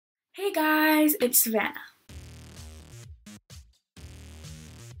Hey guys, it's Savannah.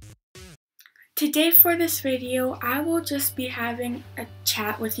 Today for this video, I will just be having a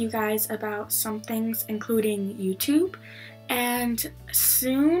chat with you guys about some things including YouTube, and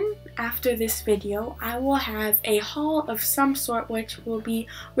soon after this video, I will have a haul of some sort which will be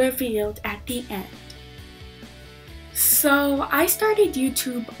revealed at the end. So I started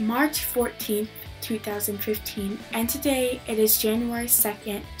YouTube March 14th, 2015, and today it is January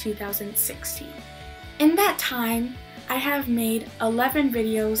 2nd, 2016. In that time, I have made 11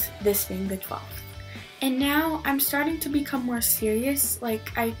 videos, this being the 12th. And now I'm starting to become more serious.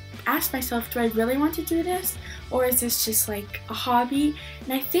 Like, I asked myself, do I really want to do this? Or is this just like a hobby?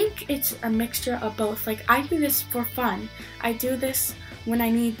 And I think it's a mixture of both. Like, I do this for fun. I do this when I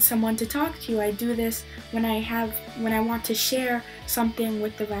need someone to talk to. I do this when I want to share something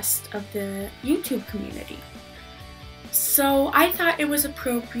with the rest of the YouTube community. So I thought it was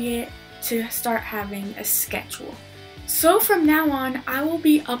appropriate to start having a schedule. So from now on, I will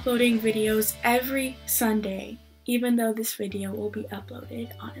be uploading videos every Sunday, even though this video will be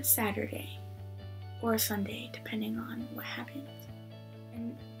uploaded on a Saturday or a Sunday, depending on what happens.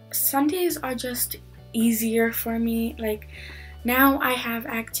 And Sundays are just easier for me. Like, now I have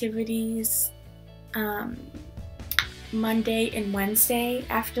activities Monday and Wednesday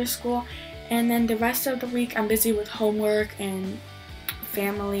after school, and then the rest of the week I'm busy with homework and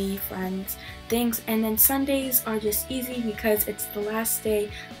family, friends, things, and then Sundays are just easy because it's the last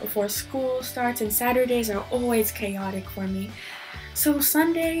day before school starts, and Saturdays are always chaotic for me. So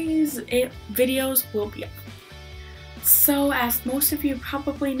Sundays, videos will be up. So as most of you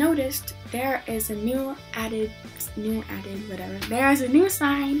probably noticed, there is a there is a new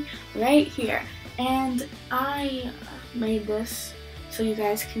sign right here, and I made this so you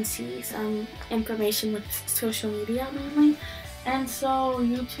guys can see some information with social media mainly. And so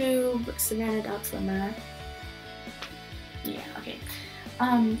YouTube, savannah.swimmer. Yeah, okay.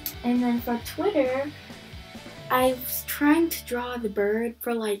 And then for Twitter, I was trying to draw the bird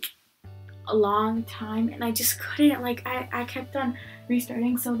for like a long time, and I just couldn't. Like, I kept on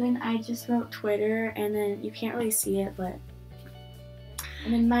restarting, so then I just wrote Twitter, and then you can't really see it, but.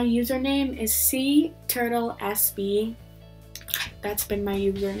 And then my username is cturtlesb. That's been my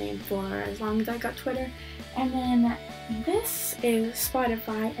username for as long as I got Twitter. And then this is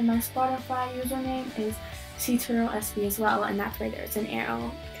Spotify, and my Spotify username is cturtlesb as well, and that's why there's an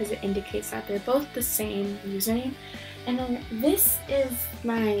arrow, because it indicates that they're both the same username. And then this is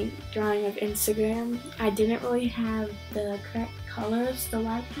my drawing of Instagram. I didn't really have the correct colors, so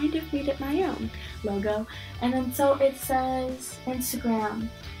I kind of made it my own logo. And then so it says Instagram.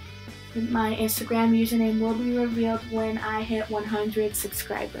 My Instagram username will be revealed when I hit 100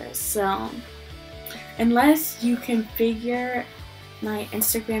 subscribers. So unless you can figure my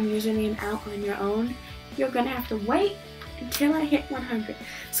Instagram username out on your own, you're gonna have to wait until I hit 100.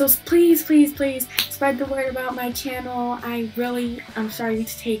 So please, please, please spread the word about my channel. I'm starting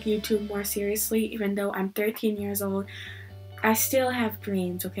to take YouTube more seriously, even though I'm 13 years old. I still have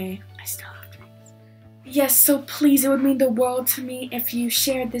dreams, okay? I still have dreams. Yes, so please, it would mean the world to me if you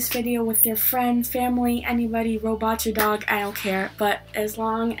shared this video with your friends, family, anybody, robots, your dog, I don't care. But as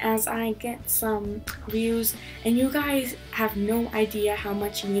long as I get some views, and you guys have no idea how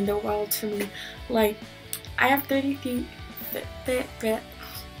much you mean the world to me. Like, I have 33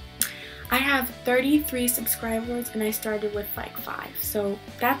 subscribers, and I started with like 5. So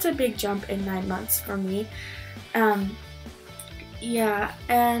that's a big jump in 9 months for me. Yeah,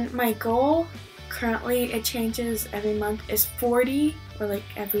 and my goal, currently it changes every month, is 40, or like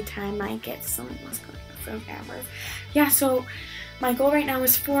every time I get some cameras. Yeah, so my goal right now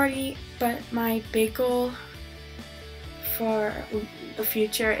is 40, but my big goal for the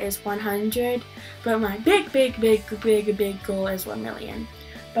future is 100, but my big goal is 1 million.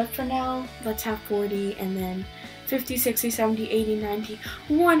 But for now, let's have 40, and then 50, 60, 70, 80, 90,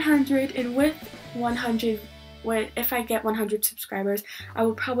 100, and with 100, if I get 100 subscribers, I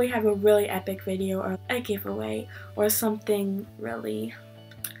will probably have a really epic video or a giveaway or something really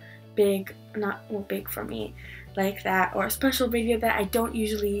big, not big for me, like that, or a special video that I don't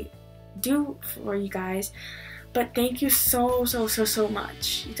usually do for you guys. But thank you so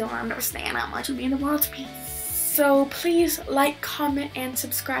much. You don't understand how much it would mean the world to me. So please like, comment, and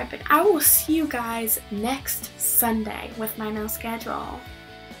subscribe, and I will see you guys next Sunday with my new schedule.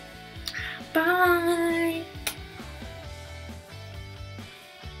 Bye!